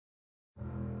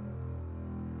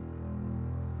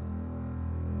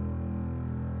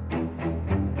Hello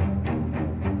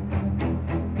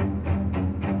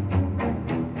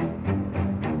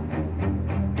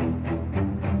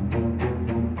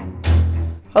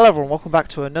everyone, welcome back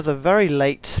to another very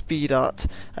late speed art.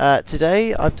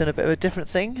 Today I've done a bit of a different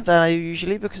thing than I do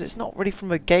usually because it's not really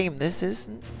from a game, this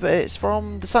isn't, but it's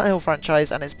from the Silent Hill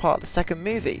franchise and it's part of the second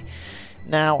movie.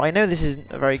 Now I know this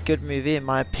isn't a very good movie in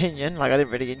my opinion, like I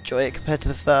didn't really enjoy it compared to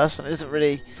the first, and it doesn't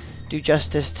really do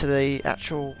justice to the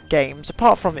actual games.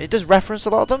 Apart from it does reference a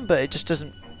lot of them, but it just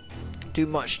doesn't do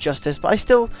much justice. But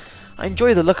I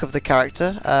enjoy the look of the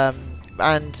character,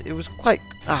 and it was quite...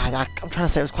 I'm trying to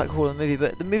say it was quite cool in the movie,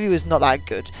 but the movie was not that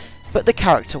good. But the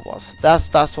character was.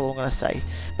 That's all I'm going to say.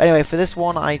 But anyway, for this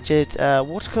one I did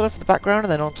watercolour for the background,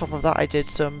 and then on top of that I did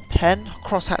some pen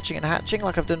cross-hatching and hatching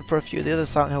like I've done for a few of the other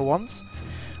Silent Hill ones.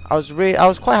 I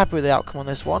was quite happy with the outcome on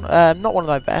this one. Not one of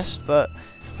my best, but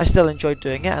I still enjoyed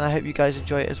doing it, and I hope you guys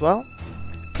enjoy it as well.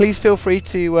 Please feel free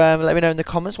to let me know in the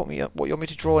comments what you want me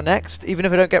to draw next. Even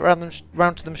if I don't get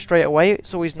round to them straight away,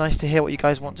 it's always nice to hear what you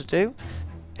guys want to do.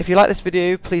 If you like this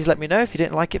video, please let me know. If you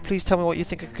didn't like it, please tell me what you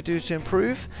think I could do to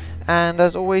improve. And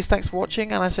as always, thanks for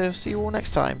watching, and I shall see you all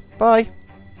next time. Bye!